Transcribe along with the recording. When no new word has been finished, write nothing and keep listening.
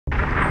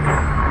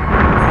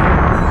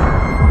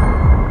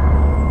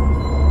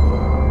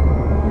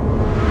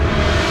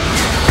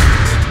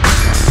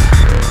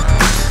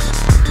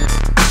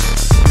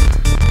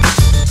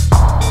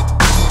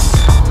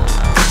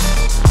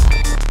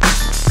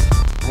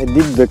I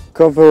did the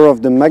cover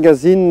of the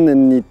magazine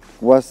and it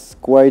was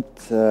quite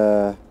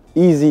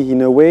easy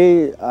in a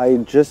way. I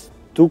just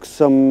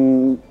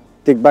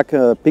take back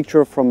a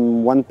picture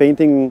from one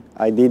painting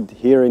I did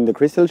here in the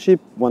Crystal Ship,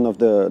 one of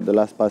the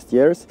last past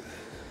years.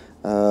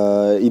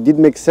 It did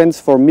make sense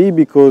for me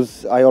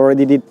because I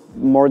already did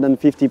more than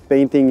 50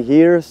 paintings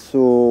here, so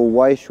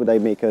why should I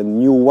make a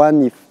new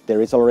one if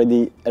there is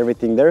already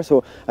everything there?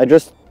 So I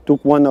just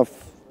took one of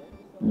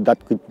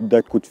that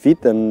could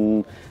fit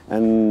and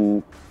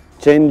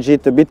change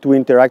it a bit to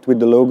interact with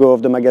the logo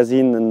of the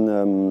magazine,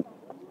 and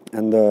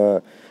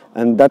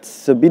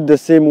that's a bit the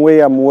same way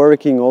I'm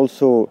working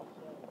also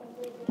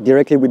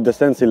directly with the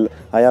stencil.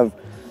 I have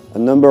a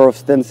number of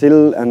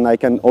stencils and I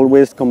can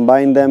always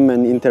combine them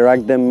and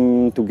interact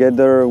them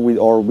together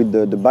with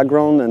the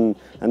background,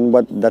 and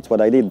that's what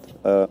I did.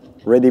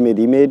 Ready-made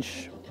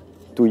image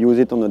to use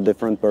it on a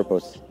different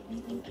purpose.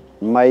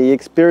 My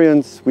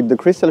experience with the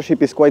Crystal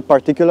Ship is quite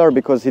particular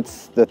because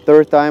it's the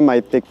third time I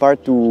take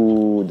part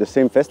to the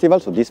same festival,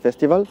 so this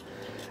festival.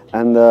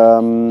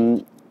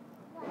 And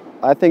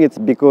I think it's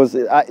because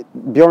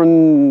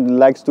Bjorn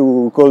likes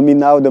to call me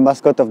now the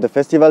mascot of the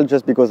festival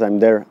just because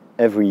I'm there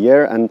every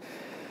year. And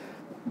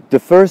the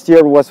first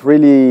year was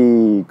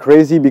really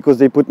crazy because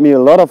they put me a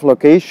lot of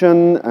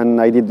location and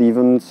I did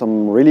even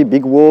some really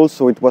big walls,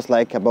 so it was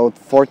like about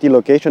 40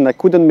 locations. I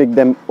couldn't make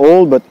them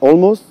all, but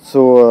almost.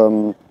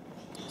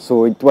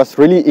 So it was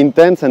really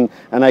intense and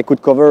I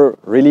could cover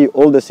really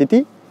all the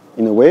city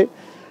in a way.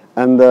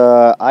 And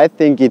I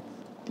think it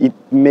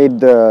made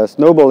the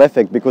snowball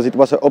effect because it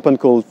was an open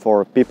call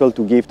for people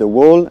to give the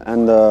wall,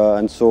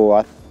 and so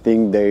I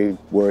think they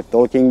were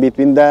talking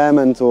between them,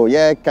 and so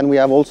yeah, can we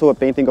have also a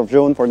painting of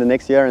Jaune for the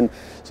next year? And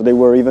so they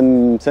were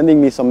even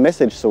sending me some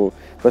message, so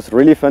it was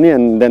really funny.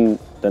 And then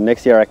the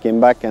next year I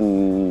came back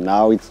and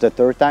now it's the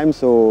third time,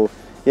 so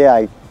yeah,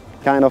 I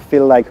kind of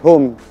feel like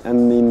home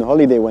and in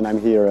holiday when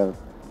I'm here.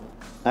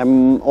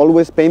 I'm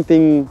always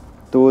painting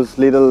those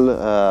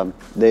little,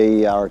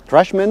 they are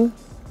trashmen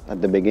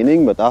at the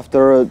beginning, but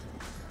after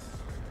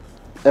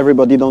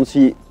everybody don't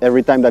see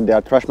every time that they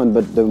are trashmen,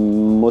 but the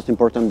most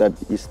important that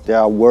is they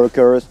are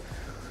workers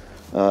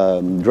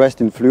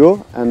dressed in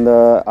fluo, and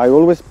I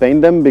always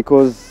paint them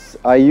because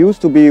I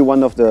used to be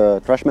one of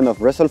the trashmen of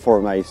Brussels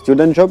for my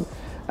student job,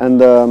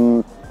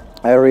 and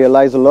I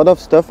realized a lot of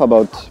stuff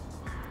about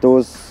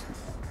those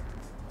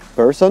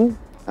person,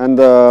 and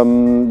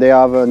they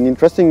have an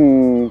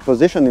interesting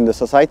position in the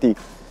society.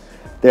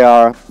 They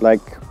are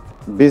like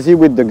busy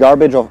with the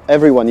garbage of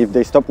everyone. If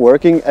they stop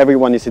working,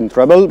 everyone is in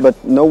trouble, but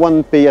no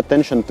one pay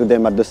attention to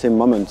them at the same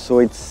moment. So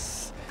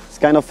it's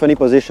kind of funny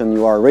position.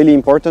 You are really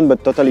important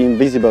but totally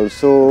invisible.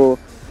 So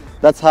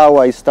that's how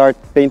I start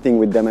painting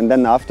with them. And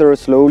then after,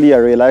 slowly I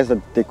realized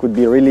that they could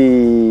be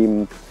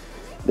really,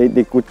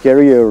 they could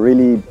carry a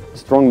really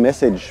strong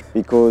message,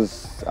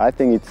 because I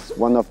think it's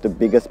one of the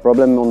biggest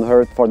problems on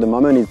Earth for the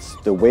moment. It's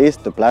the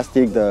waste, the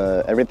plastic,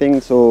 the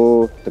everything,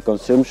 so the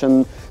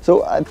consumption.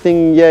 So I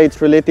think, yeah,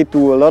 it's related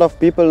to a lot of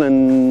people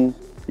and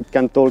it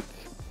can talk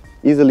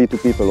easily to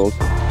people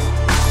also.